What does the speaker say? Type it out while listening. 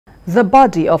The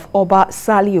body of Oba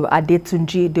Saliu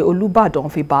Adetunji, the Olubadan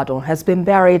of Ibadan, has been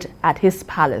buried at his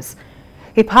palace.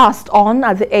 He passed on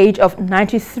at the age of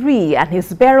 93, and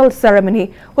his burial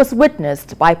ceremony was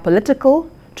witnessed by political,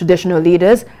 traditional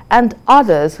leaders and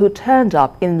others who turned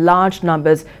up in large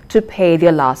numbers to pay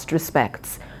their last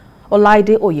respects.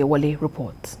 Olaide Oyewole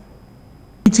reports.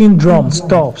 Beating drum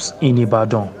stops in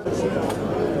Ibadan.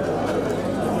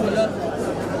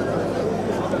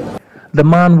 The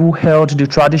man who held the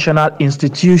traditional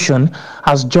institution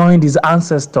has joined his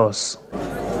ancestors.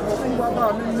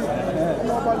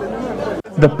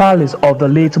 The palace of the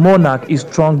late monarch is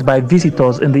thronged by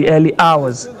visitors in the early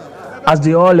hours as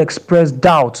they all express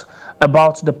doubt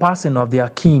about the passing of their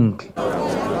king.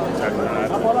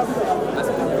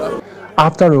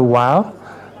 After a while,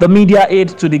 the media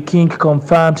aide to the king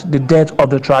confirmed the death of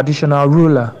the traditional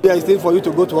ruler. There is thing for you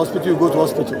to go to hospital, you go to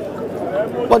hospital.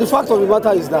 But the fact of the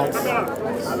matter is that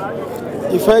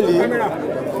he fell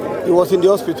ill, he was in the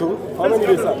hospital,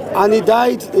 and he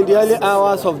died in the early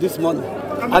hours of this morning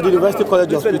at the University College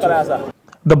Hospital.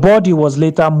 The body was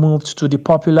later moved to the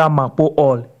popular Mapo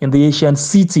Hall in the ancient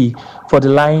city for the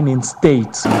lying in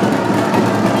state.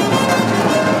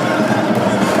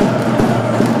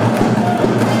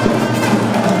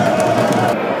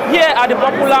 Here at the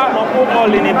popular Mapo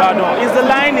Hall in Ibadan is the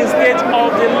lying in state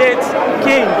of the late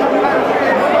king.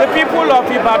 The people of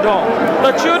Ibadan,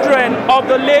 the children of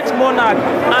the late monarch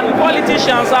and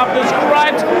politicians have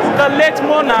described the late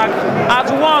monarch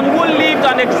as one who lived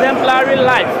an exemplary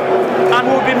life and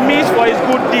will be missed for his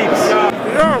good deeds.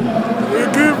 Yeah, we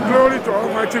give glory to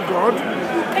Almighty God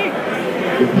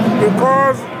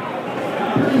because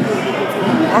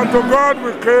unto God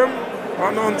we came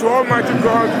and unto Almighty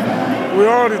God we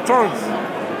all return.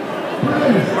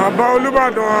 Oba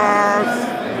Olubadan,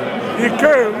 he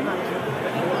came,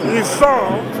 he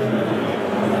saw,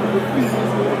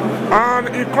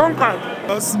 and he conquered.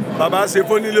 Baba ṣe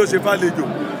fónílé ó ṣe fàlejò.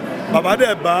 Baba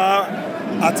dẹ̀ bá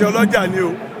àti ọlọ́jà ni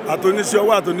o, àtòníṣẹ́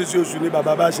ọwọ́ àtòníṣẹ́ oṣù ni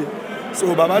baba bá ṣe.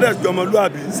 So baba dẹ̀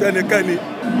jọmọlúàbí sẹ́nikẹ́ni.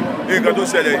 Nǹkan tó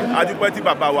ṣẹlẹ̀ a dúpẹ́ tí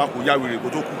bàbá wa kò ya wèrè kó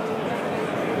tó kú.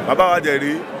 Bàbá wa dẹ̀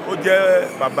rí ó jẹ́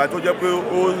bàbá tó jẹ́ pé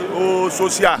ó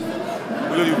social.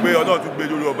 Ó lórí pé Ọlọ́run tún gbé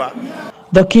lórí ọba.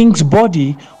 The king's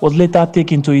body was later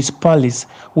taken to his palace,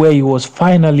 where he was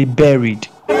finally buried.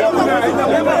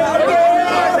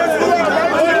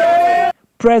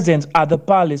 Present at the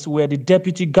palace were the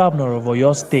Deputy Governor of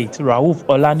Oyo State, Rauf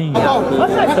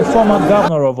Olaniyan, the former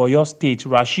Governor of Oyo State,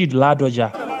 Rashid Ladoja,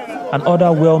 and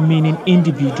other well-meaning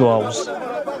individuals.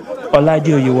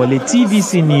 Olaide Oyewole,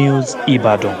 TVC News,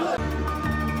 Ibadan.